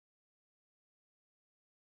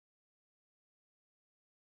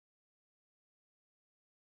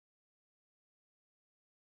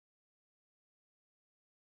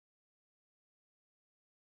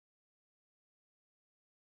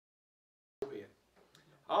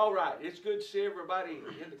All right, it's good to see everybody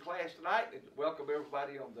in the class tonight, and welcome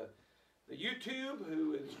everybody on the YouTube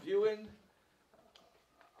who is viewing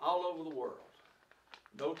all over the world.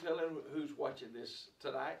 No telling who's watching this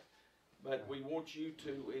tonight, but we want you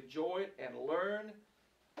to enjoy it and learn,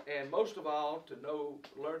 and most of all,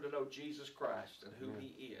 learn to know Jesus Christ and who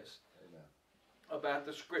He is. Amen. About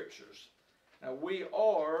the Scriptures. Now, we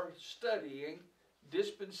are studying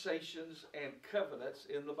dispensations and covenants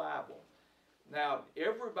in the Bible. Now,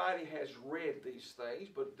 everybody has read these things,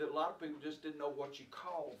 but a lot of people just didn't know what you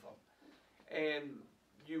call them. And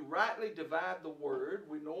you rightly divide the Word.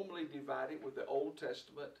 We normally divide it with the Old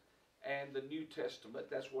Testament and the New Testament.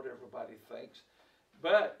 That's what everybody thinks.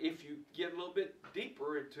 But if you get a little bit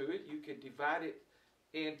deeper into it, you can divide it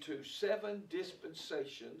into 7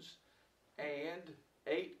 dispensations and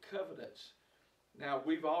 8 covenants. Now,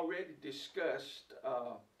 we've already discussed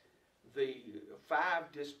the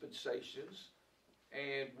 5 dispensations,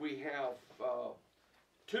 and we have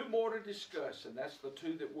 2 more to discuss, and that's the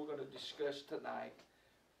 2 that we're going to discuss tonight.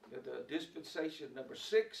 The dispensation number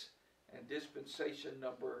 6 and dispensation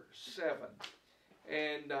number 7.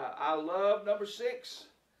 And I love number 6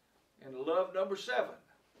 and love number 7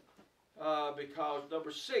 because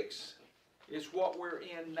number 6 is what we're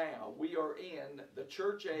in now. We are in the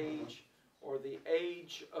church age, or the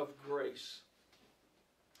age of grace.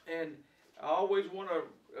 And I always want to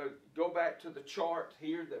go back to the chart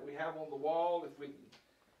here that we have on the wall. If we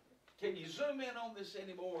can you zoom in on this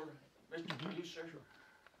anymore, Mr. Producer?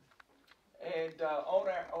 And on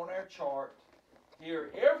our chart here,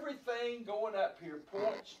 everything going up here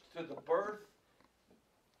points to the birth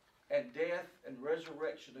and death and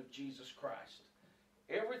resurrection of Jesus Christ.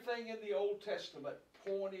 Everything in the Old Testament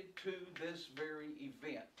pointed to this very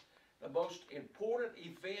event. The most important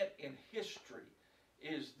event in history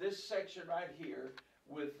is this section right here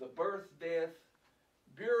with the birth, death,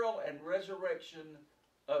 burial, and resurrection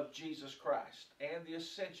of Jesus Christ and the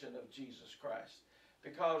ascension of Jesus Christ.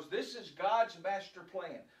 Because this is God's master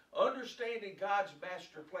plan. Understanding God's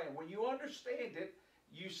master plan. When you understand it,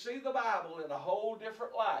 you see the Bible in a whole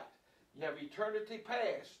different light. You have eternity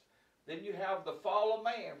past. Then you have the fall of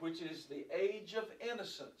man, which is the age of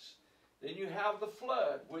innocence. Then you have the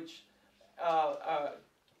flood, which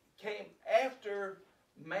came after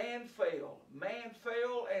man fell. Man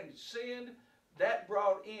fell and sinned. That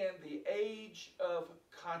brought in the age of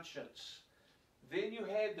conscience. Then you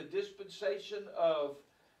had the dispensation of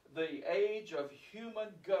the age of human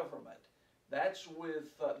government. That's with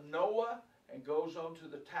Noah and goes on to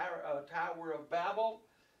the Tower of Babel.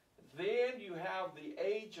 Then you have the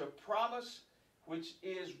age of promise, which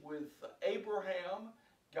is with Abraham.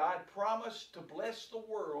 God promised to bless the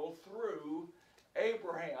world through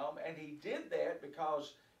Abraham, and He did that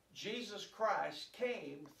because Jesus Christ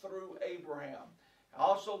came through Abraham.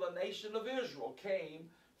 Also, the nation of Israel came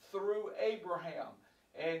through Abraham.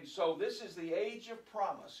 And so this is the age of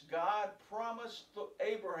promise. God promised to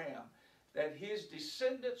Abraham that his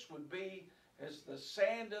descendants would be as the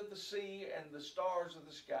sand of the sea and the stars of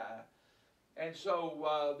the sky. And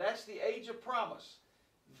so that's the age of promise.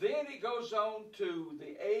 Then it goes on to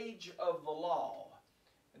the age of the law.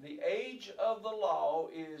 And the age of the law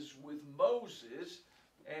is with Moses.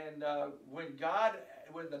 And when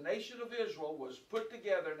the nation of Israel was put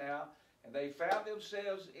together now, and they found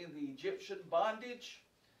themselves in the Egyptian bondage,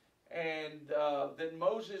 and then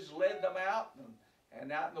Moses led them out,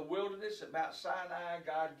 and out in the wilderness at Mount Sinai,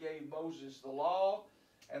 God gave Moses the law,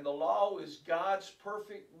 and the law is God's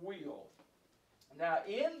perfect will. Now,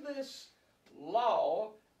 in this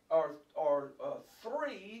law are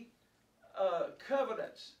 3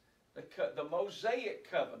 covenants. The Mosaic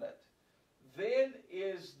covenant, then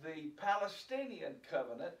is the Palestinian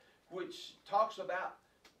covenant, which talks about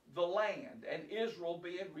the land and Israel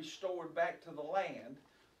being restored back to the land.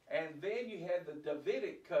 And then you had the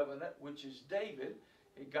Davidic covenant, which is David.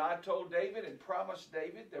 And God told David and promised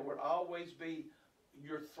David there would always be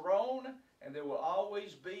your throne, and there will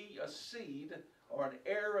always be a seed or an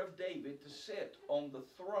heir of David to sit on the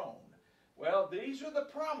throne. Well, these are the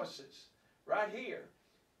promises right here.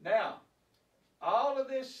 Now, all of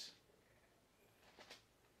this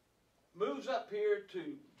moves up here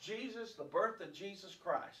to Jesus, the birth of Jesus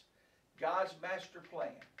Christ, God's master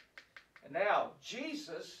plan. And now,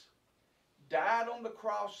 Jesus died on the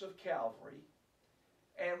cross of Calvary,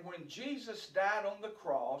 and when Jesus died on the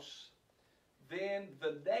cross, then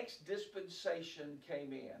the next dispensation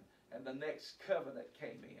came in, and the next covenant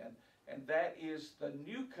came in, and that is the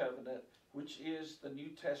new covenant, which is the New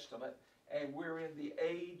Testament, and we're in the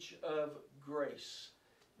age of grace.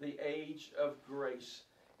 The age of grace.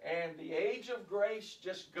 And the age of grace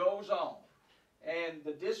just goes on. and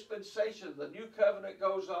the dispensation of the new covenant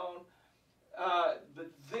goes on.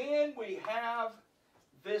 But then we have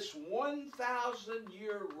this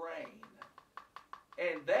 1,000-year reign.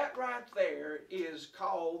 And that right there is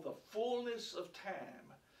called the fullness of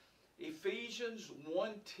time. Ephesians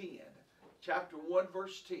 1:10, chapter 1,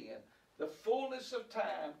 verse 10. The fullness of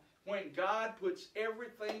time when God puts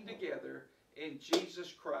everything together in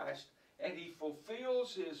Jesus Christ and He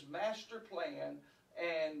fulfills His master plan,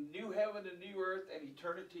 and new heaven and new earth and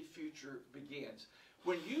eternity future begins.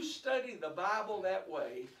 When you study the Bible that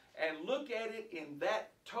way and look at it in that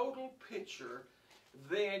total picture,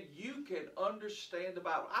 then you can understand the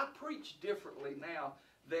Bible. I preach differently now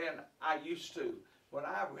than I used to. When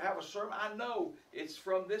I have a sermon, I know it's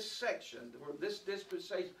from this section, or this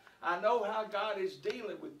dispensation. I know how God is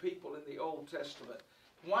dealing with people in the Old Testament.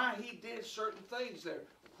 Why He did certain things there.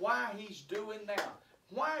 Why He's doing now.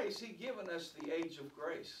 Why is He giving us the age of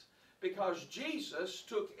grace? Because Jesus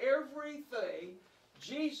took everything,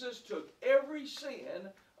 Jesus took every sin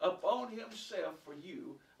upon Himself for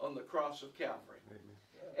you on the cross of Calvary.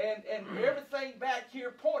 And everything back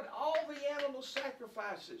here pointed, all the animal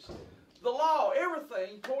sacrifices, the law,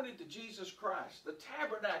 everything pointed to Jesus Christ. The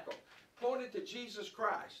tabernacle pointed to Jesus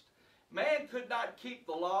Christ. Man could not keep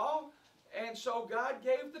the law, and so God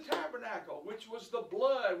gave the tabernacle, which was the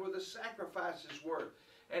blood where the sacrifices were.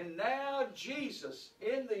 And now Jesus,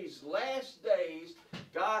 in these last days,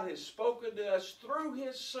 God has spoken to us through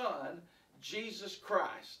His Son, Jesus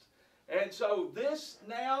Christ. And so this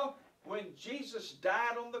now, when Jesus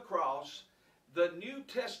died on the cross, the New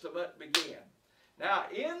Testament began. Now,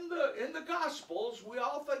 in the Gospels, we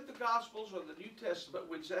all think the Gospels are the New Testament,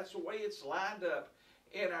 which that's the way it's lined up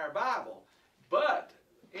in our Bible. But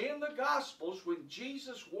in the Gospels, when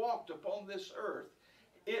Jesus walked upon this earth,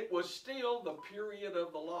 it was still the period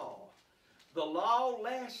of the law. The law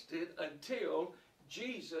lasted until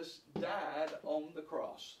Jesus died on the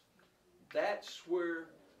cross. That's where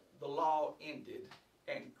the law ended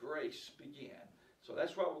and grace began. So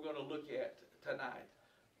that's what we're going to look at tonight.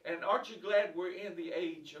 And aren't you glad we're in the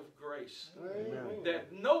age of grace? Amen.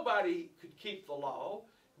 That nobody could keep the law.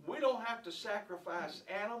 We don't have to sacrifice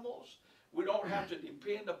animals. We don't have to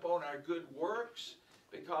depend upon our good works,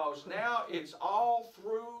 because now it's all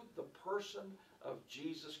through the person of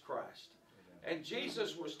Jesus Christ. And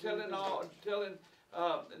Jesus was telling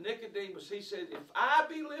Nicodemus, He said, if I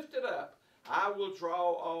be lifted up, I will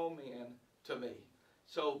draw all men to me.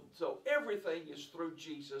 So everything is through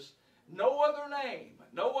Jesus. No other name,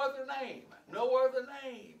 no other name, no other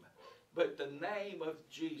name but the name of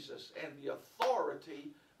Jesus and the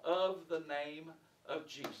authority of the name of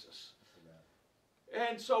Jesus.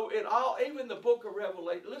 And so it all, even the book of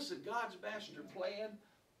Revelation, listen, God's master plan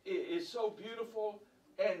is so beautiful,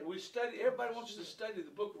 and we study, everybody wants to study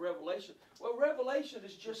the book of Revelation. Well, Revelation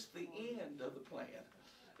is just the end of the plan.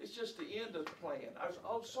 It's just the end of the plan.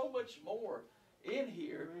 There's so much more in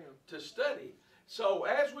here to study. So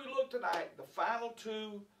as we look tonight, the final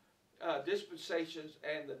two dispensations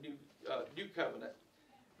and the new covenant,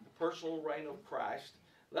 the personal reign of Christ,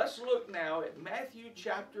 let's look now at Matthew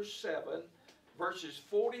chapter 7, verses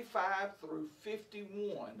 45 through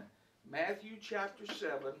 51. Matthew chapter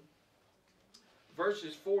 7,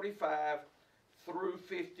 verses 45 through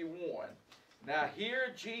 51. Now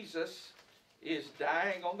here Jesus is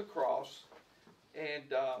dying on the cross,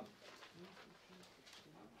 and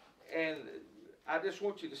I just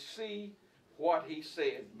want you to see what He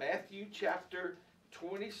said. Matthew chapter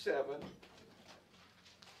 27,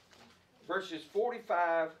 verses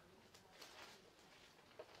 45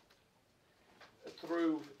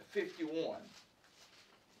 through 51.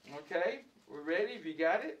 Okay, we're ready? Have you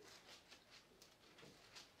got it?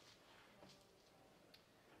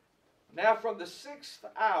 Now from the 6th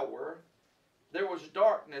hour there was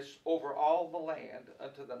darkness over all the land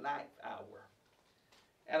unto the 9th hour.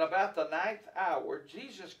 And about the 9th hour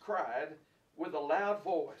Jesus cried with a loud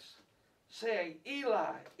voice, saying,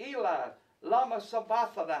 Eli, Eli, lama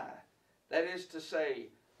sabachthani. That is to say,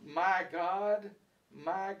 my God,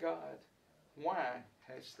 why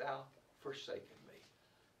hast thou forsaken me?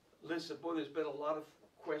 Listen, boy, there's been a lot of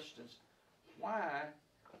questions. Why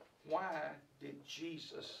did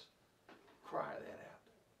Jesus cry that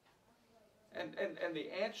out? And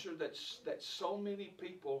the answer that so many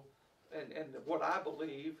people, and what I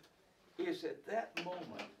believe, is at that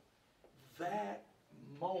moment,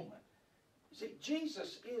 you see,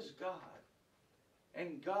 Jesus is God,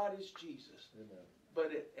 and God is Jesus. Amen.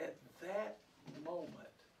 But at that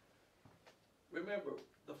moment, remember,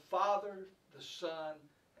 the Father, the Son,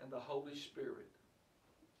 and the Holy Spirit,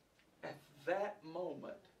 at that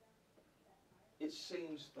moment, it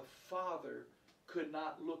seems the Father could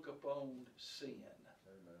not look upon sin.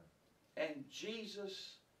 Amen. And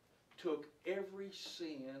Jesus took every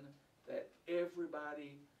sin that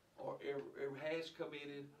everybody or ever has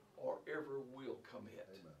committed or ever will commit.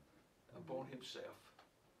 Amen. Upon himself.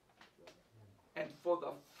 And for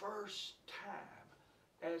the first time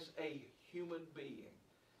as a human being,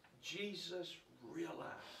 Jesus realized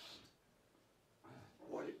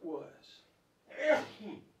what it was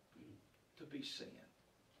to be sin.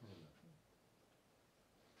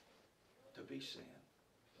 To be sin.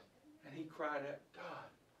 And he cried out,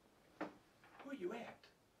 God, where are you at?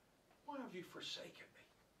 Why have you forsaken me?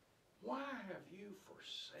 Why have you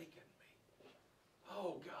forsaken me?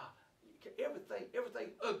 Oh God,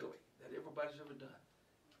 everything ugly that everybody's ever done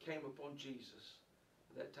came upon Jesus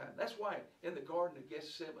at that time. That's why in the Garden of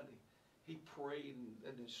Gethsemane, he prayed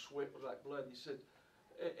and his sweat was like blood. He said,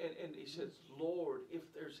 and he says, Lord,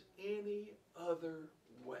 if there's any other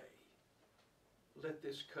way, let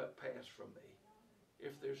this cup pass from me.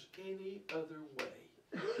 If there's any other way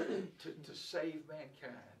to save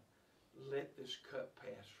mankind, let this cup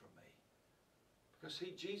pass from me. Because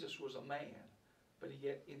Jesus was a man, but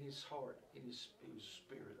yet in his heart, he was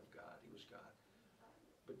Spirit of God. He was God.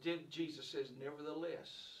 But then Jesus says,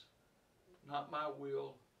 nevertheless, not my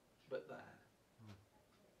will, but thine.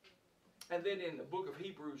 And then in the book of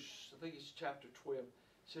Hebrews, I think it's chapter 12, it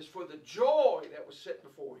says, for the joy that was set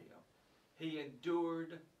before him, he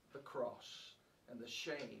endured the cross and the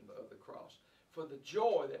shame of the cross. For the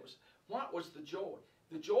joy that was, what was the joy?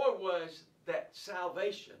 The joy was that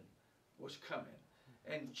salvation was coming.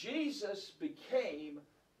 And Jesus became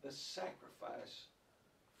the sacrifice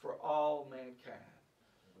for all mankind.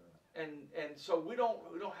 And so we don't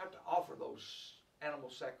have to offer those animal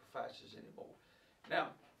sacrifices anymore.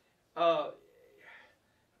 Now,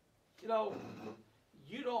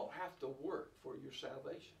 you don't have to work for your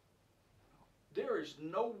salvation. There is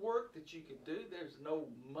no work that you can do. There's no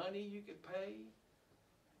money you can pay.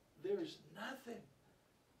 There's nothing.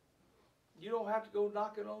 You don't have to go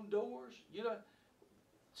knocking on doors.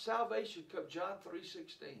 Salvation comes, John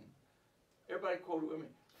 3:16. Everybody quote it with me.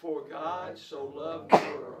 For God so loved the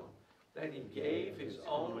world that he gave his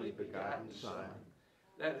only begotten Son,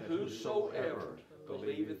 that whosoever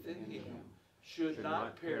believeth in him should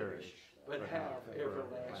not perish, but have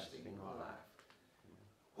everlasting life.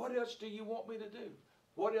 What else do you want me to do?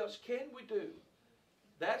 What else can we do?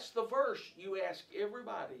 That's the verse you ask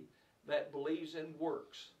everybody that believes in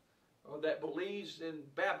works, or that believes in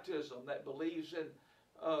baptism, that believes in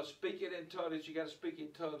speaking in tongues, that you got to speak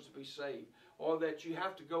in tongues to be saved, or that you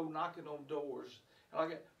have to go knocking on doors.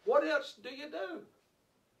 What else do you do?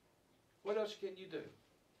 What else can you do?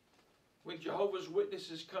 When Jehovah's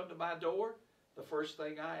Witnesses come to my door, the first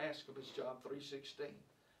thing I ask them is John 3:16.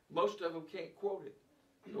 Most of them can't quote it.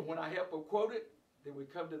 But when I help them quote it, then we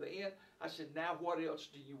come to the end. I said, now what else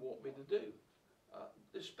do you want me to do?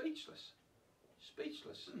 They're speechless.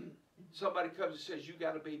 Speechless. Somebody comes and says, you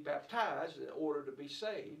got to be baptized in order to be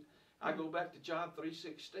saved. I go back to John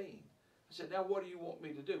 3:16. I said, now what do you want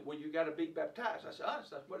me to do? Well, you got to be baptized. I said,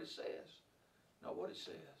 honest, that's what it says. Not what it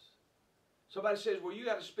says. Somebody says, well, you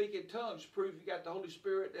got to speak in tongues to prove you got the Holy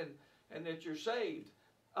Spirit and that you're saved.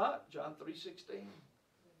 John 3:16.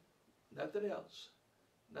 Nothing else.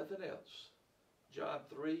 Nothing else. John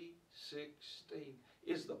 3:16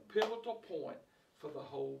 is the pivotal point for the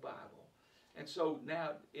whole Bible. And so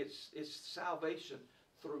now it's salvation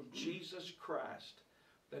through Jesus Christ.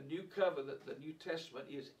 The new covenant, the New Testament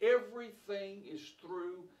is everything is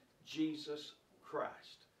through Jesus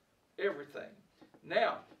Christ. Everything.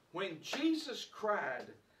 Now, when Jesus cried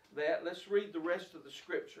that, let's read the rest of the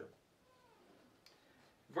scripture.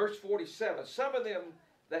 Verse 47, some of them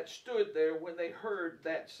that stood there when they heard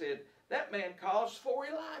that said, that man calls for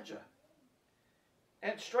Elijah.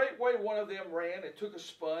 And straightway one of them ran and took a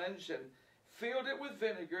sponge and filled it with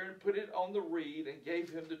vinegar and put it on the reed and gave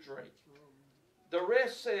him to drink. The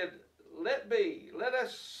rest said, let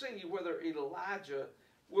us see whether Elijah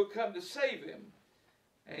will come to save him.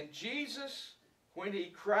 And Jesus, when he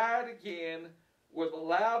cried again with a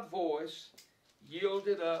loud voice,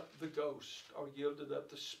 yielded up the ghost, or yielded up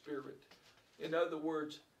the spirit. In other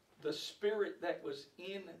words, the spirit that was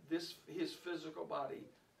in his physical body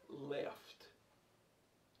left.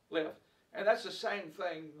 And that's the same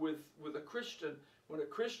thing with a Christian. When a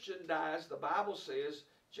Christian dies, the Bible says,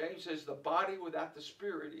 James says, the body without the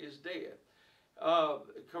spirit is dead.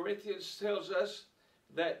 Corinthians tells us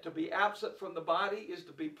that to be absent from the body is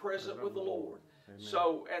to be present with the Lord. Amen.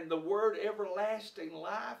 So, and the word everlasting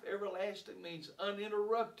life, everlasting means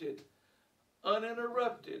uninterrupted.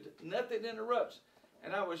 Uninterrupted. Nothing interrupts.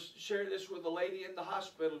 And I was sharing this with a lady in the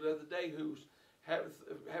hospital the other day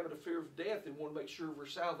having a fear of death and want to make sure of her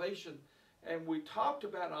salvation. And we talked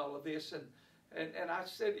about all of this, and I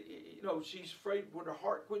said, you know, she's afraid when her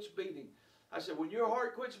heart quits beating. I said, when your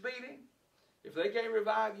heart quits beating, if they can't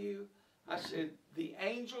revive you, I said, the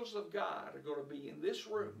angels of God are going to be in this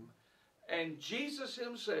room, and Jesus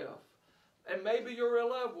himself, and maybe your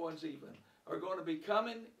loved ones even, are going to be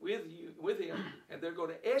coming with him, and they're going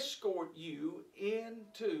to escort you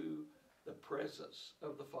into the presence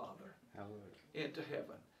of the Father, into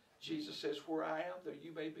heaven. Jesus says, where I am, there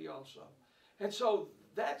you may be also. And so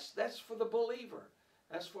that's for the believer.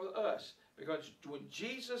 That's for us. Because when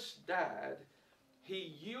Jesus died,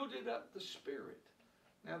 he yielded up the Spirit.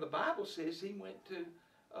 Now the Bible says he went to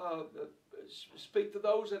speak to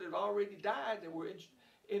those that had already died that were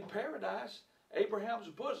in paradise, Abraham's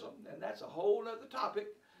bosom. And that's a whole other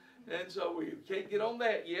topic. And so we can't get on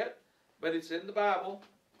that yet, but it's in the Bible.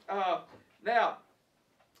 Now,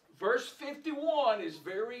 verse 51 is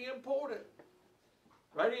very important.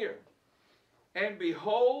 Right here. And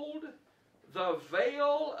behold, the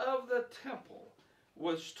veil of the temple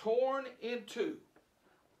was torn in two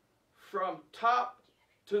from top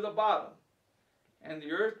to the bottom, and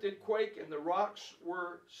the earth did quake, and the rocks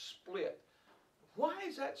were split. Why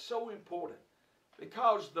is that so important?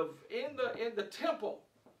 Because in the temple,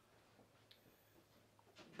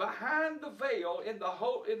 behind the veil, in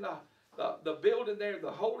the building there,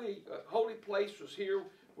 the holy place was here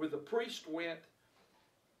where the priest went,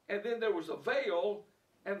 and then there was a veil,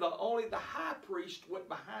 and only the high priest went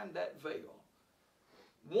behind that veil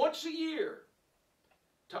once a year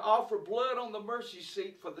to offer blood on the mercy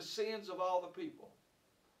seat for the sins of all the people.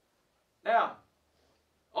 Now,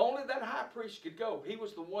 only that high priest could go. He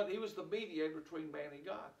was the mediator between man and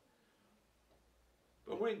God.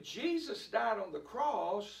 But when Jesus died on the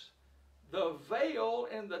cross, the veil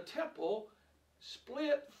in the temple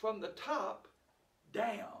split from the top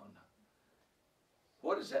down.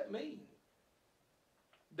 What does that mean?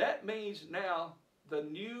 That means now the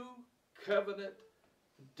new covenant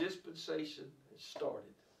dispensation has started.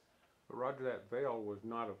 But Roger, that veil was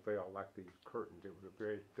not a veil like these curtains. It was a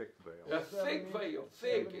very thick veil. A thick veil,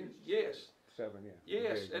 thick, and yes. 7, yeah.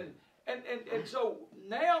 Yes, and so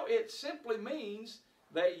now it simply means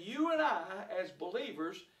that you and I, as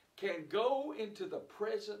believers, can go into the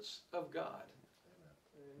presence of God.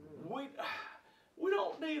 We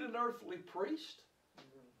don't need an earthly priest.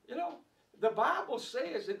 You know, the Bible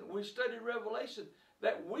says, and we studied Revelation,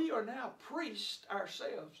 that we are now priests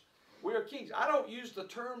ourselves. We are kings. I don't use the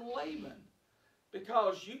term layman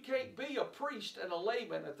because you can't be a priest and a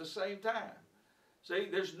layman at the same time. See,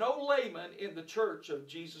 there's no layman in the church of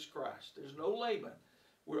Jesus Christ. There's no layman.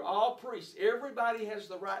 We're all priests. Everybody has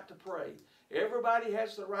the right to pray. Everybody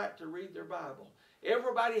has the right to read their Bible.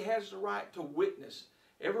 Everybody has the right to witness.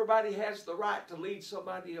 Everybody has the right to lead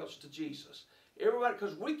somebody else to Jesus. Everybody,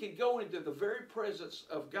 because we can go into the very presence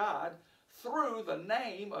of God through the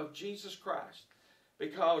name of Jesus Christ.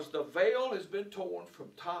 Because the veil has been torn from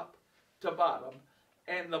top to bottom,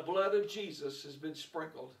 and the blood of Jesus has been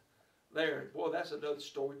sprinkled there. Boy, that's another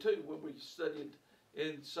story too. When we studied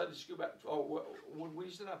in Sunday school when we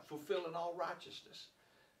said fulfilling all righteousness,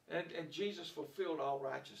 and Jesus fulfilled all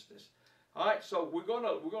righteousness. All right, so we're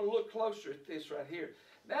gonna look closer at this right here.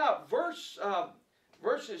 Now,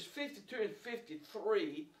 verses 52 and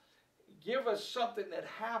 53 give us something that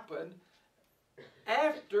happened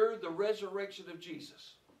after the resurrection of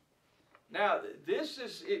Jesus. Now,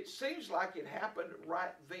 it seems like it happened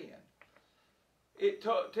right then. It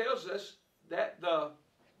tells us that the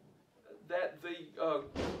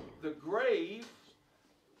grave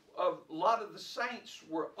of a lot of the saints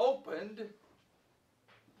were opened,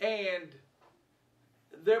 and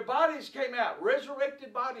their bodies came out.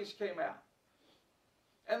 Resurrected bodies came out.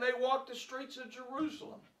 And they walked the streets of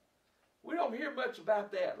Jerusalem. We don't hear much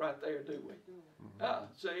about that right there, do we?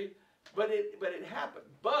 See? But it happened.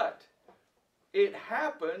 But it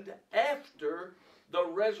happened after the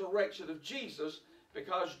resurrection of Jesus,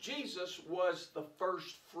 because Jesus was the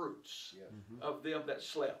first fruits of them that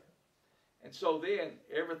slept. And so then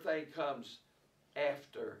everything comes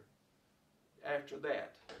after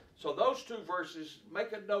that. So those two verses,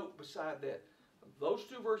 make a note beside that. Those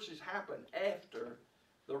two verses happen after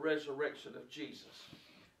the resurrection of Jesus.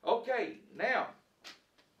 Okay, now,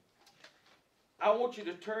 I want you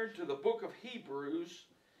to turn to the book of Hebrews,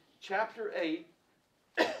 chapter 8,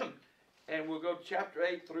 and we'll go to chapter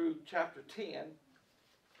 8 through chapter 10.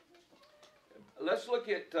 Let's look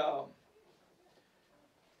at,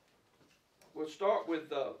 we'll start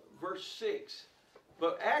with verse 6.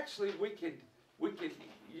 But actually, you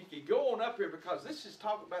can go on up here, because this is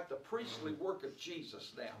talking about the priestly work of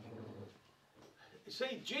Jesus now.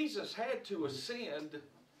 see, Jesus had to ascend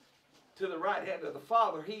to the right hand of the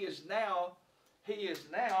Father. He is now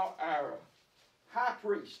our high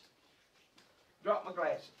priest. Drop my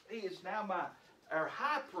glasses. He is now our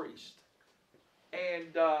high priest.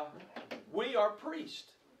 And we are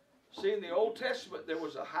priests. See, in the Old Testament, there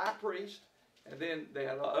was a high priest, and then they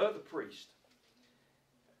had other priests.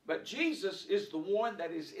 But Jesus is the one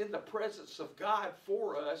that is in the presence of God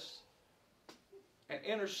for us and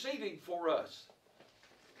interceding for us.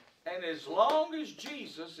 And as long as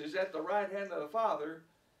Jesus is at the right hand of the Father,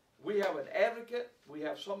 we have an advocate. We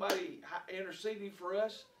have somebody interceding for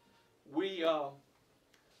us. We can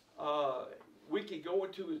go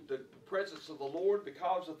into the presence of the Lord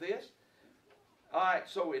because of this. All right,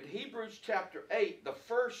 so in Hebrews chapter 8, the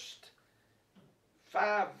first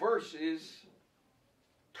 5 verses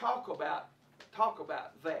talk about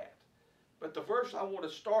that. But the verse I want to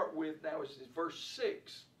start with now is verse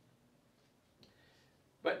 6.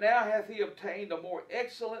 But now hath he obtained a more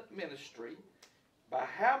excellent ministry, by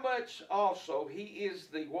how much also he is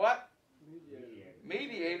the what?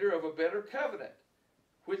 Mediator of a better covenant,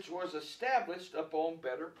 which was established upon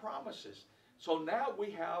better promises. So now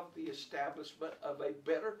we have the establishment of a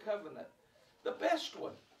better covenant, the best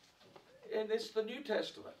one. And it's the New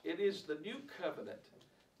Testament. It is the new covenant.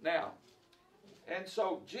 Now, and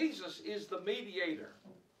so Jesus is the mediator.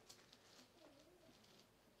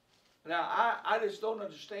 Now, I just don't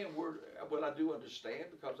understand well, I do understand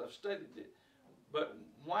because I've studied it, but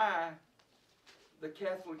why the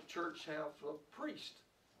Catholic Church have a priest?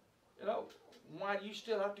 You know, why do you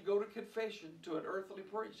still have to go to confession to an earthly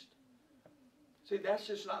priest? See, that's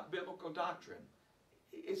just not biblical doctrine.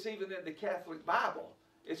 It's even in the Catholic Bible,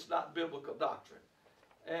 it's not biblical doctrine.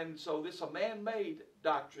 And so this is a man-made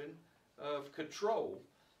doctrine of control.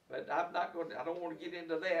 But I'm not going to, I don't want to get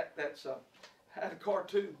into that. That's I had a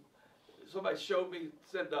cartoon. Somebody showed me,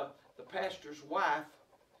 said the pastor's wife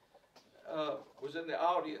was in the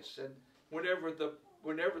audience, and whenever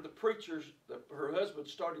the preachers, her husband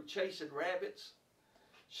started chasing rabbits,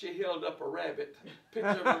 she held up a rabbit, picture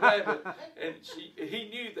of a rabbit, and he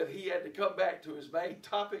knew that he had to come back to his main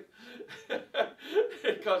topic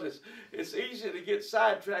because it's easy to get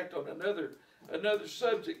sidetracked on another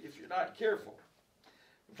subject if you're not careful.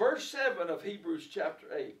 Verse 7 of Hebrews chapter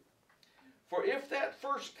 8. For if that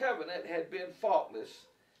first covenant had been faultless,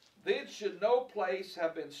 then should no place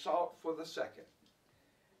have been sought for the second.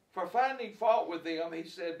 For finding fault with them, he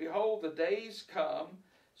said, Behold, the days come,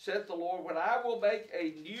 saith the Lord, when I will make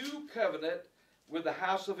a new covenant with the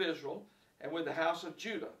house of Israel and with the house of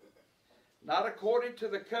Judah, not according to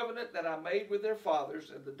the covenant that I made with their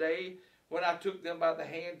fathers in the day when I took them by the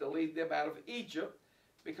hand to lead them out of Egypt,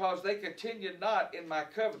 because they continued not in my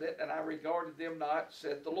covenant, and I regarded them not,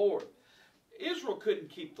 saith the Lord. Israel couldn't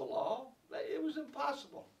keep the law. It was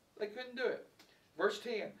impossible. They couldn't do it. Verse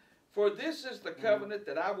 10, For this is the covenant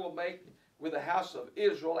that I will make with the house of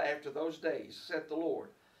Israel after those days, saith the Lord.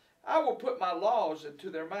 I will put my laws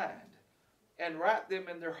into their mind, and write them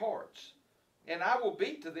in their hearts. And I will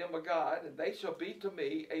be to them a God, and they shall be to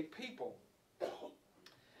me a people.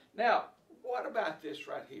 Now, what about this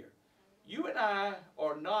right here? You and I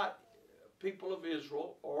are not people of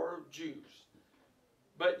Israel or Jews.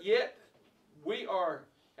 But yet, we are,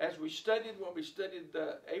 as we studied when we studied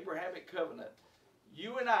the Abrahamic covenant,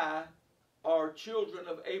 you and I are children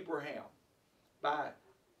of Abraham by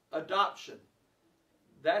adoption.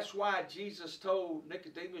 That's why Jesus told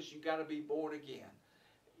Nicodemus, you got to be born again.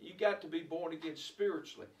 You got to be born again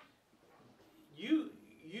spiritually. You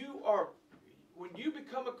are, when you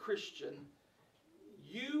become a Christian,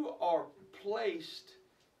 you are placed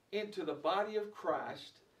into the body of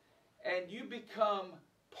Christ, and you become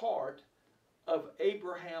part of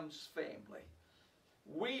Abraham's family.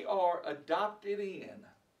 We are adopted in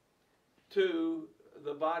to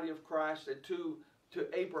the body of Christ and to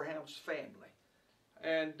Abraham's family.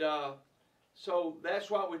 And so that's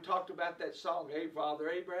why we talked about that song, Hey, Father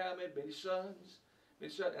Abraham had many sons,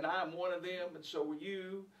 and I am one of them, and so are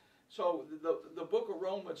you. So the book of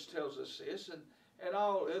Romans tells us this, and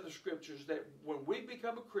all other scriptures, that when we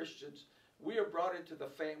become Christians, we are brought into the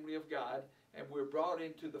family of God, and we're brought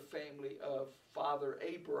into the family of Father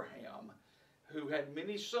Abraham, who had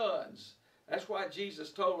many sons. That's why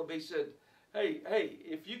Jesus told him, he said, hey,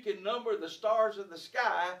 if you can number the stars in the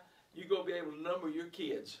sky, you're going to be able to number your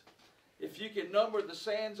kids. If you can number the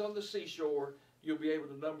sands on the seashore, you'll be able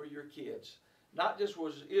to number your kids. Not just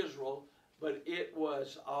was Israel, but it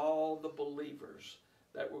was all the believers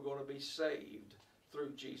that were going to be saved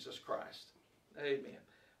through Jesus Christ. Amen.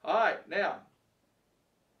 All right, now,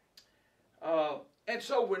 and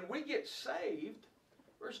so when we get saved,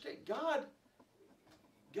 verse 10,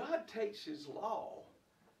 God takes His law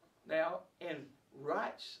now and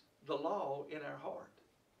writes the law in our heart.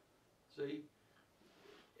 See?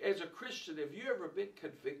 As a Christian, have you ever been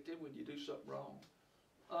convicted when you do something wrong?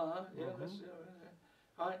 Yeah, that's,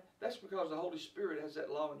 all right. That's because the Holy Spirit has that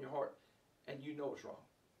law in your heart, and you know it's wrong.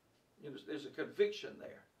 You know, there's a conviction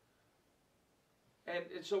there.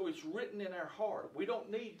 And so it's written in our heart. We don't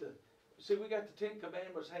need to. See, we got the 10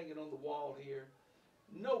 Commandments hanging on the wall here.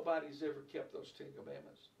 Nobody's ever kept those 10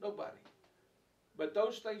 Commandments. Nobody. But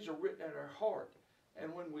those things are written in our heart.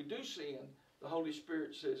 And when we do sin, the Holy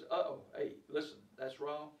Spirit says, uh-oh, hey, listen, that's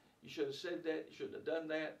wrong. You should have said that. You shouldn't have done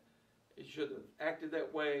that. You should have acted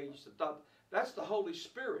that way. You should have thought. That's the Holy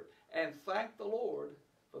Spirit. And thank the Lord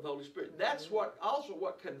for the Holy Spirit. That's also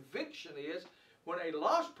what conviction is. When a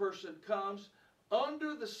lost person comes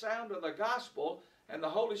under the sound of the gospel, and the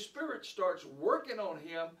Holy Spirit starts working on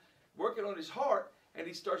him, working on his heart, and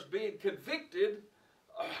he starts being convicted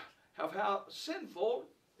of how sinful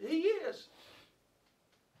he is.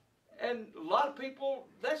 And a lot of people,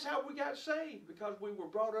 that's how we got saved, because we were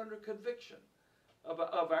brought under conviction of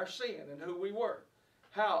our sin and who we were.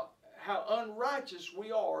 How unrighteous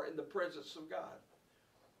we are in the presence of God.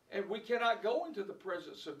 And we cannot go into the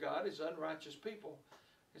presence of God as unrighteous people.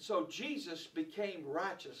 And so Jesus became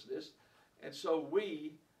righteousness, and so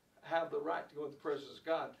we have the right to go into the presence of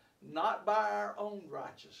God, not by our own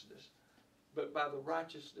righteousness, but by the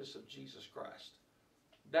righteousness of Jesus Christ.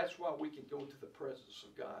 That's why we can go into the presence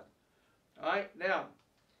of God. All right, now,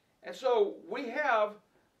 and so we have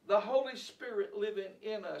the Holy Spirit living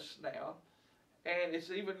in us now, and it's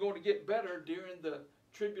even going to get better during the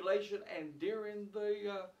tribulation and during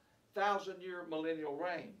the 1,000-year millennial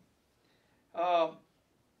reign.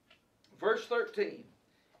 Verse 13,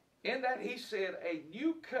 in that he said, a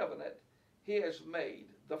new covenant he has made,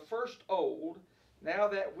 the first old, now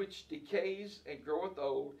that which decays and groweth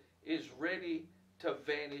old, is ready to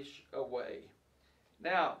vanish away.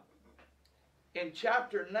 Now, in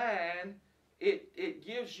chapter 9, it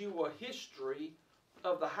gives you a history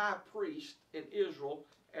of the high priest in Israel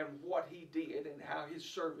and what he did and how his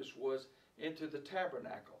service was into the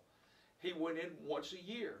tabernacle. He went in once a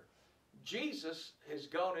year. Jesus has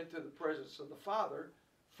gone into the presence of the Father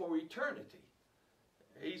for eternity.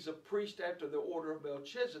 He's a priest after the order of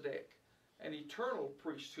Melchizedek, an eternal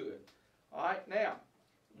priesthood. All right, now,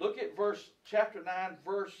 look at chapter 9,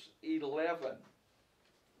 verse 11.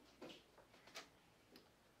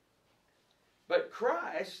 But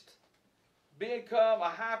Christ, being come a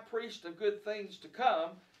high priest of good things to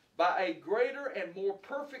come, by a greater and more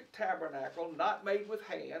perfect tabernacle, not made with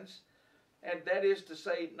hands, and that is to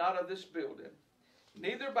say, not of this building,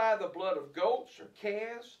 neither by the blood of goats or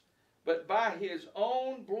calves, but by his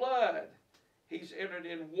own blood, he's entered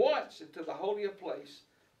in once into the holiest place,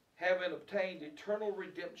 having obtained eternal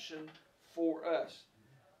redemption for us.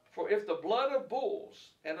 For if the blood of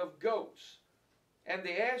bulls and of goats and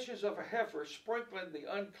the ashes of a heifer sprinkling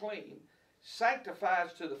the unclean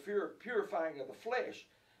sanctifies to the purifying of the flesh,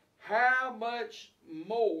 how much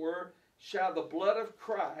more shall the blood of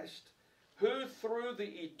Christ, who through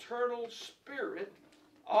the eternal Spirit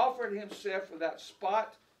offered himself without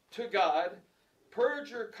spot to God, purge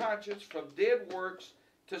your conscience from dead works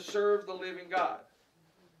to serve the living God.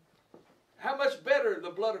 How much better the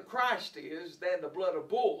blood of Christ is than the blood of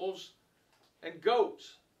bulls and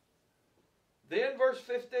goats. Then verse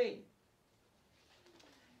 15.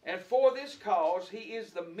 And for this cause he is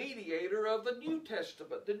the mediator of the New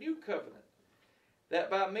Testament, the New Covenant, that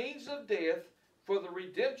by means of death, for the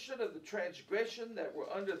redemption of the transgression that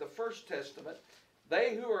were under the first testament,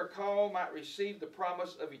 they who are called might receive the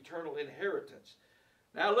promise of eternal inheritance.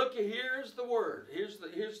 Now look, here's the word. Here's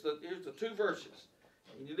the two verses.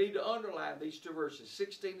 And you need to underline these two verses,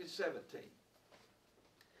 16 and 17.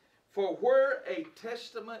 For where a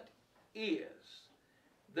testament is,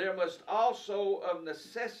 there must also of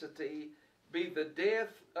necessity be the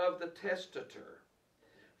death of the testator.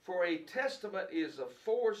 For a testament is of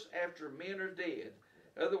force after men are dead.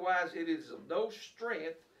 Otherwise it is of no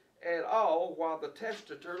strength at all while the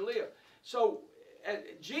testator lived. So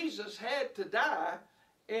Jesus had to die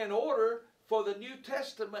in order for the New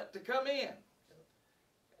Testament to come in.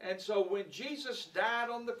 And so when Jesus died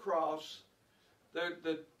on the cross,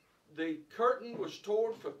 the curtain was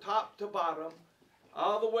torn from top to bottom,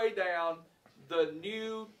 all the way down. The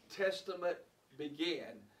New Testament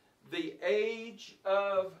began. The age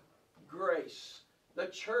of grace. The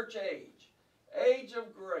church age. Age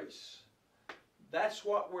of grace. That's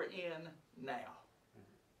what we're in now.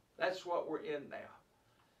 That's what we're in now.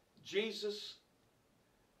 Jesus,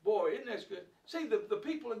 boy, isn't that good? See, the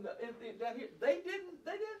people down here, they didn't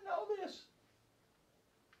know this.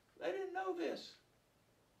 know this?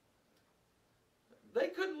 They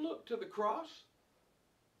couldn't look to the cross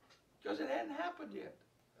because it hadn't happened yet.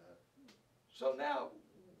 So now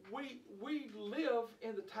we live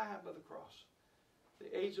in the time of the cross,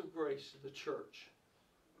 the age of grace, the church.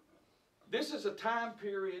 This is a time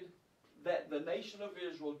period that the nation of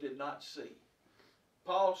Israel did not see.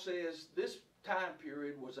 Paul says this time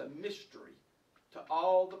period was a mystery to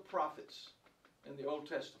all the prophets in the Old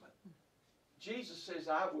Testament. Jesus says,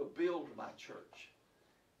 I will build my church.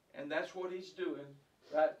 And that's what he's doing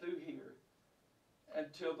right through here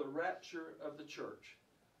until the rapture of the church,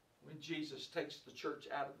 when Jesus takes the church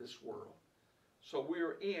out of this world. So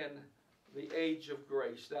we're in the age of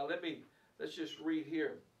grace. Now let's just read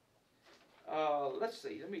here. Let's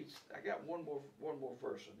see. I got one more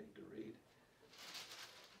verse I need to read.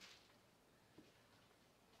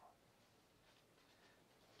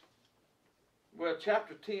 Well,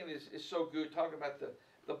 chapter 10 is so good, talking about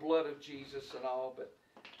the blood of Jesus and all. But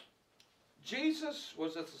Jesus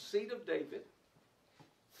was at the seat of David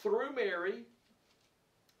through Mary.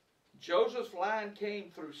 Joseph's line came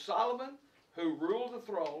through Solomon, who ruled the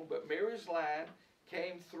throne, but Mary's line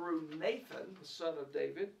came through Nathan, the son of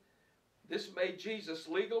David. This made Jesus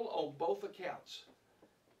legal on both accounts.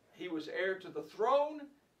 He was heir to the throne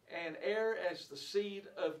and heir as the seed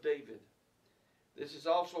of David. This is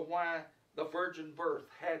also why the virgin birth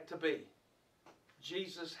had to be.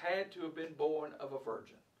 Jesus had to have been born of a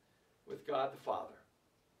virgin with God the Father.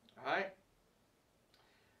 All right?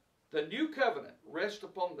 The new covenant rests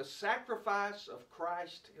upon the sacrifice of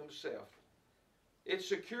Christ himself. It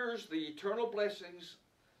secures the eternal blessings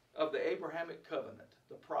of the Abrahamic covenant,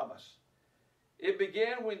 the promise. It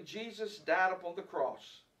began when Jesus died upon the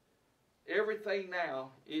cross. Everything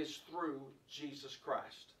now is through Jesus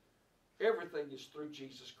Christ. Everything is through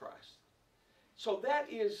Jesus Christ. So that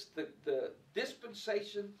is the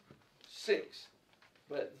Dispensation 6.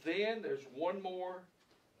 But then there's one more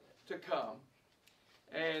to come.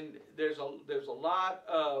 And there's a lot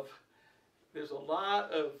of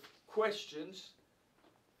questions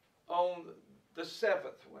on the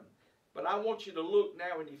seventh one. But I want you to look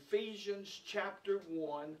now in Ephesians chapter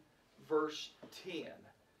 1, verse 10.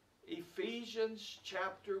 Ephesians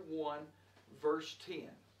chapter 1, verse 10.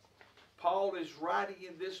 Paul is writing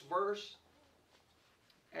in this verse,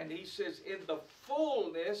 and he says, in the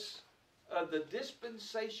fullness of the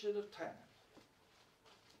dispensation of time.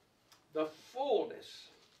 The fullness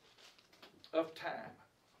of time.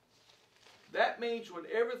 That means when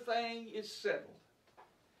everything is settled,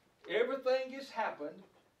 everything has happened,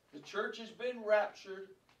 the church has been raptured,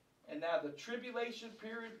 and now the tribulation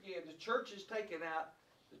period began. The church is taken out,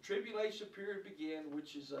 the tribulation period began,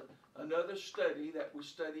 which is another study that we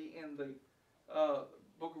study in the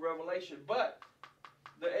book of Revelation. But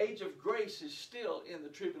the age of grace is still in the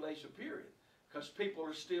tribulation period, because people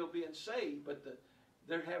are still being saved, but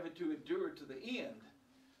they're having to endure to the end.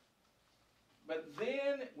 But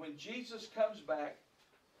then when Jesus comes back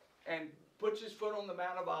and puts his foot on the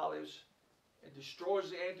Mount of Olives and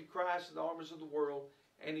destroys the Antichrist and the armies of the world,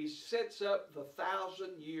 and he sets up the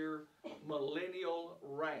 1,000-year millennial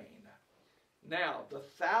reign. Now, the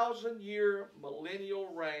 1,000-year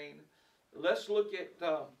millennial reign, let's look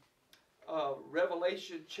at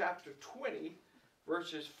Revelation chapter 20,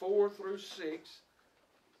 verses 4 through 6.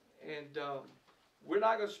 And we're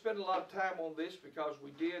not going to spend a lot of time on this because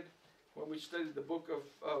we did when we studied the book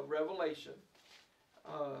of Revelation.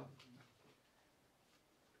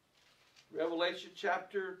 Revelation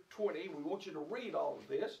chapter 20, we want you to read all of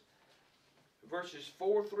this, verses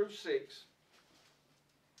 4 through 6.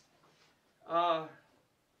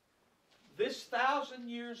 This 1,000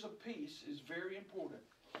 years of peace is very important.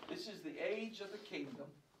 This is the age of the kingdom,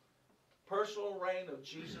 personal reign of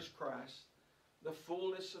Jesus Christ, the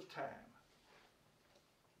fullness of time.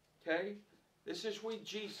 Okay? This is when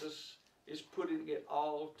Jesus is putting it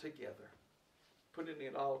all together. Putting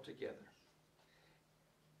it all together.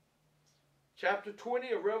 Chapter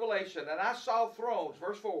 20 of Revelation, and I saw thrones,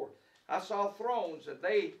 verse 4, I saw thrones, and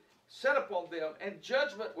they sat upon them, and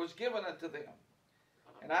judgment was given unto them.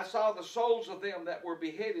 And I saw the souls of them that were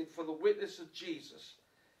beheaded for the witness of Jesus,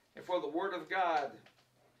 and for the word of God,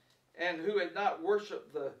 and who had not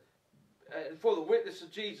worshipped and for the witness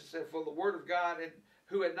of Jesus, and for the word of God, and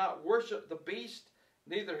who had not worshipped the beast,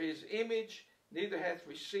 neither his image, neither hath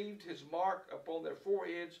received his mark upon their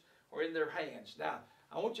foreheads or in their hands. Now,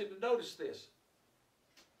 I want you to notice this.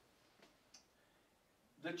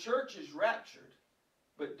 The church is raptured,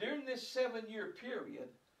 but during this 7-year period,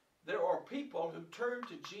 there are people who turn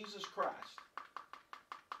to Jesus Christ,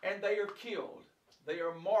 and they are killed. They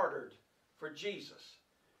are martyred for Jesus.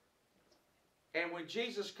 And when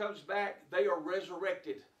Jesus comes back, they are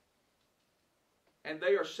resurrected. And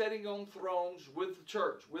they are sitting on thrones with the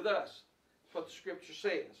church, with us. That's what the scripture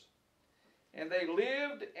says. And they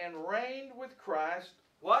lived and reigned with Christ,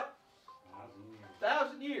 what?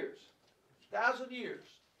 1,000 years. 1,000 years.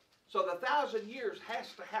 So the 1,000 years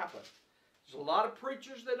has to happen. There's a lot of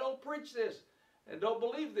preachers that don't preach this and don't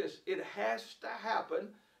believe this. It has to happen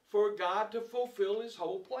for God to fulfill His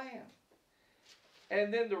whole plan.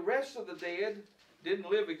 And then the rest of the dead didn't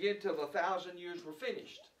live again till the 1,000 years were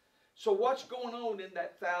finished. So what's going on in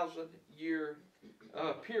that 1,000-year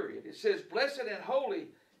period? It says, blessed and holy,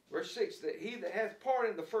 verse 6, that he that hath part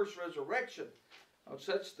in the first resurrection, on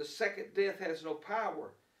such the second death has no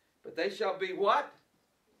power. But they shall be what?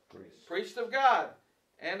 Priests of God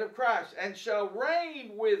and of Christ, and shall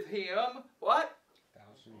reign with him, what?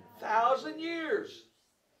 1,000 years.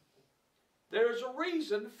 There's a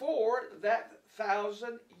reason for that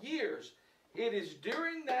 1,000 years. It is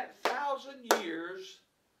during that 1,000 years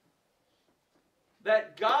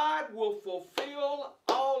that God will fulfill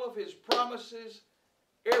all of His promises,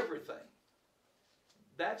 everything.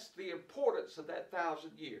 That's the importance of that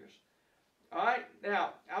 1,000 years. All right,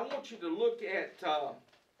 now I want you to look at,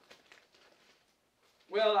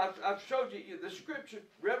 I've showed you the scripture,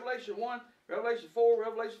 Revelation 1, Revelation 4,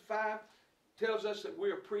 Revelation 5, tells us that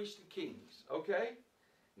we are priests and kings, okay?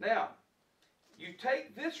 Now, you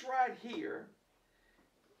take this right here,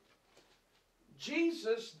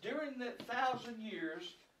 Jesus, during that 1,000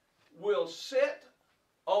 years, will sit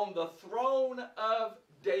on the throne of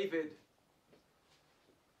David.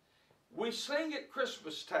 We sing at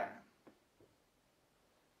Christmas time.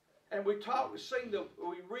 And we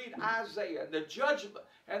read Isaiah, the judgment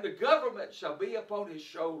and the government shall be upon his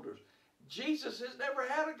shoulders. Jesus has never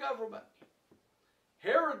had a government.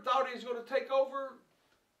 Herod thought he was going to take over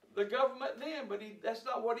the government then, but that's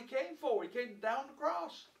not what he came for. He came down the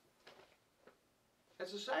cross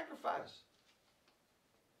as a sacrifice.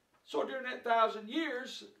 So during that 1,000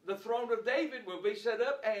 years, the throne of David will be set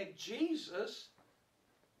up, and Jesus,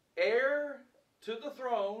 heir to the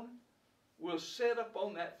throne, will sit up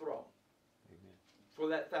on that throne. Amen. For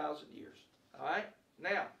that 1,000 years. All right?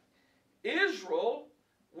 Now, Israel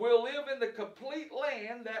will live in the complete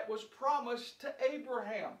land that was promised to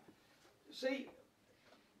Abraham. See,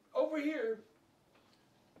 over here,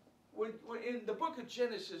 when in the book of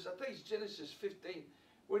Genesis, I think it's Genesis 15,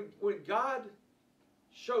 when God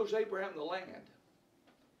shows Abraham the land,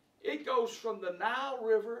 it goes from the Nile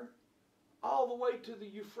River all the way to the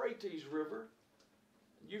Euphrates River.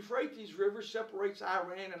 The Euphrates River separates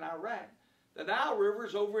Iran and Iraq. The Nile River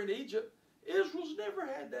is over in Egypt. Israel's never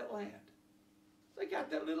had that land. They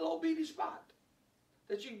got that little old bitty spot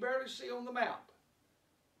that you can barely see on the map.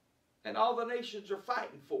 And all the nations are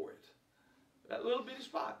fighting for it. That little bitty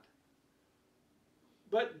spot.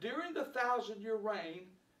 But during the 1,000-year reign,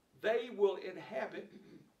 they will inhabit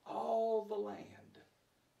all the land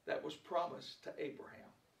that was promised to Abraham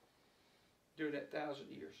during that 1,000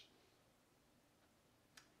 years.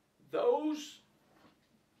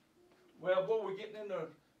 We're getting into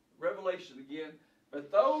Revelation again,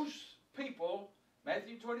 but those people,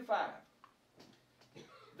 Matthew 25,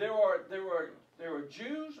 there are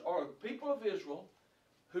Jews or people of Israel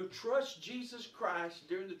who trust Jesus Christ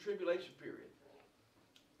during the tribulation period,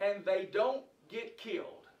 and they don't get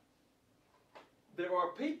killed. There are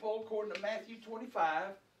people, according to Matthew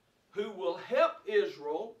 25, who will help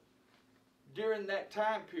Israel during that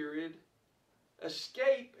time period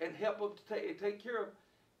escape and help them to take care of.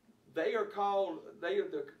 They are called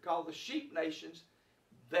the sheep nations.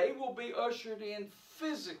 They will be ushered in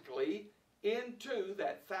physically into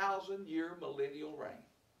that 1,000-year millennial reign.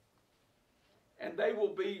 And they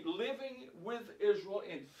will be living with Israel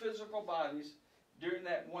in physical bodies during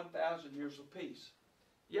that 1,000 years of peace.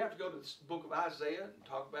 You have to go to the book of Isaiah and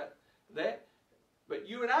talk about that. But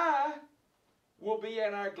you and I will be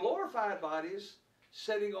in our glorified bodies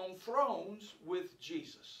sitting on thrones with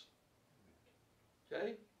Jesus.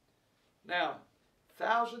 Okay? Now,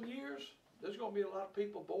 1,000 years, there's going to be a lot of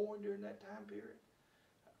people born during that time period.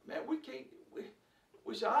 Man, we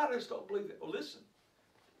say, I just don't believe it. Well, listen,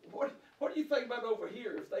 what do you think about over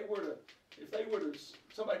here if they were to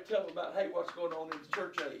somebody tell them about, hey, what's going on in the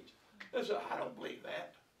church age? They say, I don't believe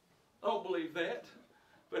that. I don't believe that.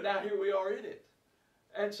 But now here we are in it.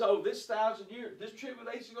 And so this 1,000 years, this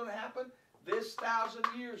tribulation is going to happen. This 1,000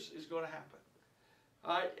 years is going to happen.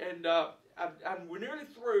 All right, and we're nearly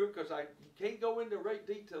through because I can't go into great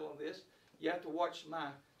detail on this. You have to watch my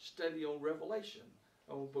study on Revelation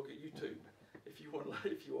on the book of YouTube if you want to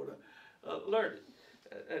learn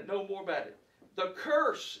it, know more about it. The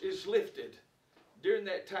curse is lifted during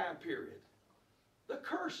that time period. the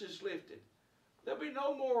curse is lifted. There'll be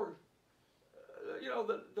no more,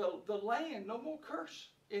 the land, no more curse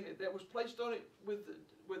in it that was placed on it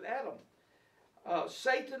with Adam.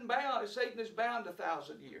 Satan is bound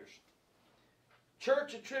 1,000 years.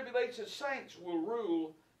 Church and tribulation saints will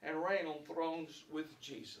rule and reign on thrones with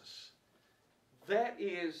Jesus. That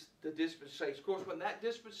is the dispensation. Of course, when that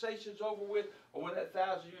dispensation is over with, or when that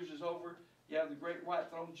 1,000 years is over, you have the great white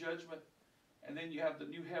throne judgment, and then you have the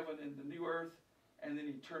new heaven and the new earth, and then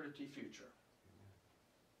eternity future.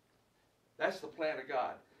 That's the plan of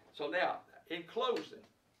God. So now, in closing,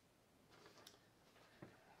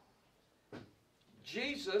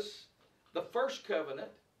 Jesus, the first covenant,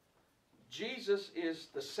 Jesus is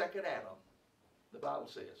the second Adam, the Bible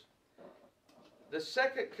says. The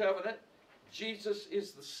second covenant, Jesus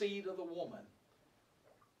is the seed of the woman.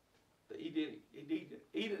 The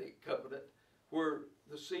Edenic covenant, where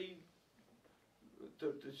the seed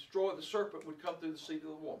to destroy the serpent would come through the seed of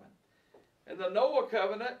the woman. In the Noah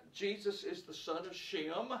covenant, Jesus is the son of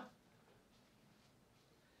Shem.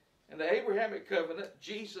 In the Abrahamic covenant,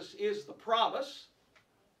 Jesus is the promise.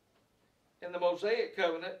 In the Mosaic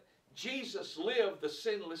covenant, Jesus lived the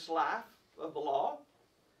sinless life of the law.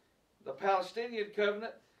 The Palestinian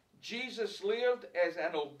covenant, Jesus lived as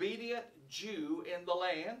an obedient Jew in the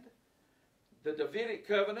land. The Davidic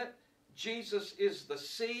covenant, Jesus is the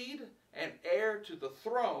seed and heir to the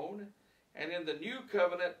throne. And in the new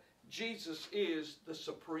covenant, Jesus is the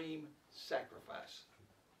supreme sacrifice.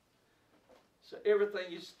 So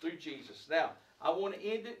everything is through Jesus. Now, I want to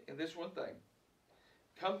end it in this one thing.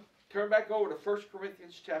 Turn back over to 1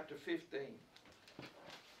 Corinthians chapter 15.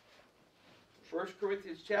 1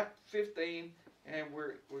 Corinthians chapter 15, and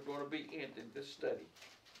we're going to be ending this study.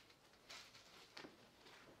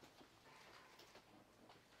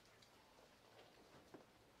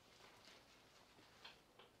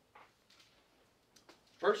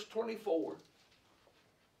 Verse 24.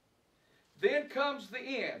 Then comes the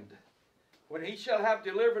end, when he shall have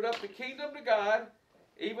delivered up the kingdom to God,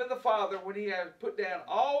 even the Father, when he has put down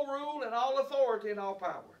all rule and all authority and all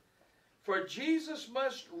power. For Jesus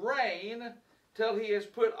must reign till he has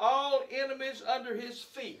put all enemies under his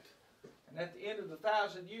feet. And at the end of the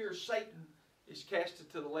 1,000 years, Satan is cast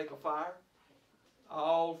into the lake of fire.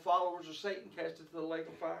 All followers of Satan cast into the lake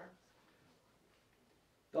of fire.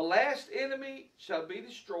 The last enemy shall be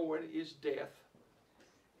destroyed is death.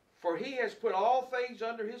 For he has put all things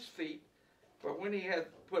under his feet. For when he hath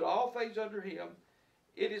put all things under him,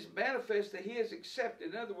 it is manifest that he is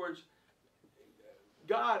accepted. In other words,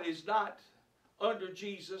 God is not under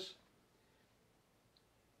Jesus.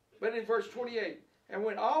 But in verse 28, and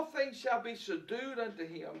when all things shall be subdued unto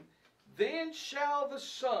him, then shall the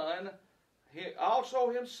Son also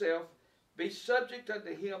himself be subject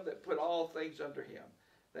unto him that put all things under him,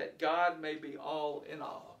 that God may be all in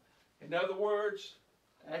all. In other words,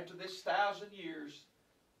 after this 1,000 years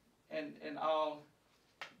and all,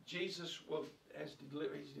 Jesus has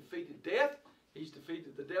defeated death. He's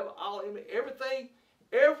defeated the devil.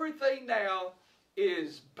 Everything now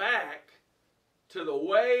is back to the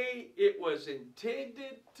way it was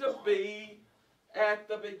intended to be at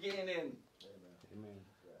the beginning. Amen.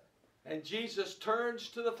 And Jesus turns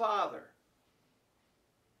to the Father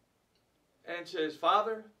and says,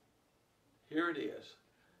 Father, here it is.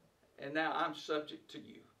 And now I'm subject to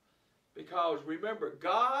you. Because remember,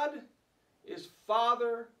 God is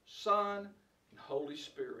Father, Son, and Holy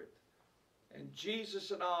Spirit. And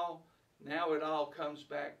Jesus and all, now it all comes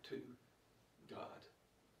back to God.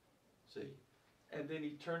 See? And then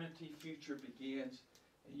eternity future begins.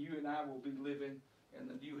 And you and I will be living in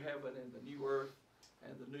the new heaven and the new earth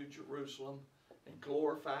and the new Jerusalem and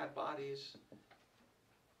glorified bodies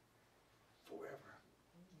forever.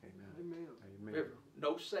 Amen. Amen. Forever.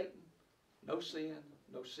 No Satan, no sin,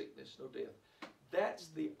 no sickness, no death. That's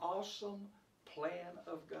the awesome plan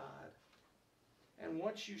of God. And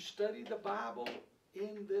once you study the Bible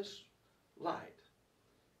in this light,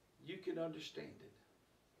 you can understand it.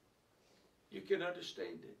 You can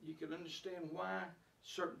understand it. You can understand why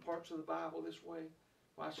certain parts of the Bible this way,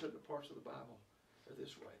 why certain parts of the Bible are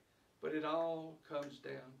this way. But it all comes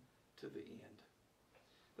down to the end.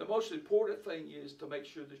 The most important thing is to make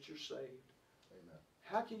sure that you're saved. Amen.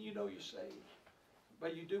 How can you know you're saved?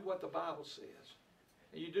 But you do what the Bible says.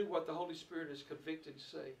 And you do what the Holy Spirit is convicted to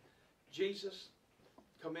say. Jesus,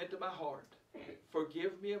 come into my heart.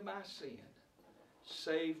 Forgive me of my sin.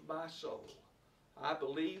 Save my soul. I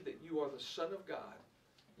believe that you are the Son of God.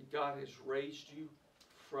 And God has raised you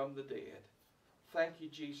from the dead. Thank you,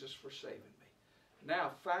 Jesus, for saving me.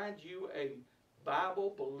 Now find you a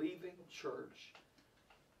Bible-believing church.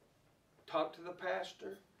 Talk to the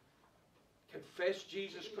pastor. confess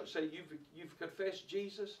Jesus, say you've confessed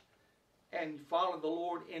Jesus and follow the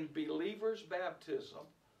Lord in believer's baptism,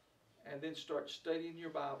 and then start studying your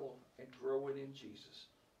Bible and growing in Jesus.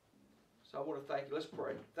 So I want to thank you. Let's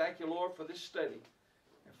pray. Thank you, Lord, for this study.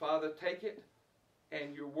 And Father, take it,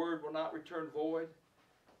 and your word will not return void.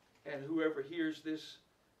 And whoever hears this,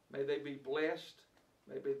 may they be blessed,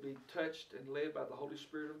 may they be touched and led by the Holy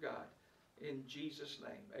Spirit of God. In Jesus'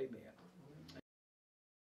 name, amen.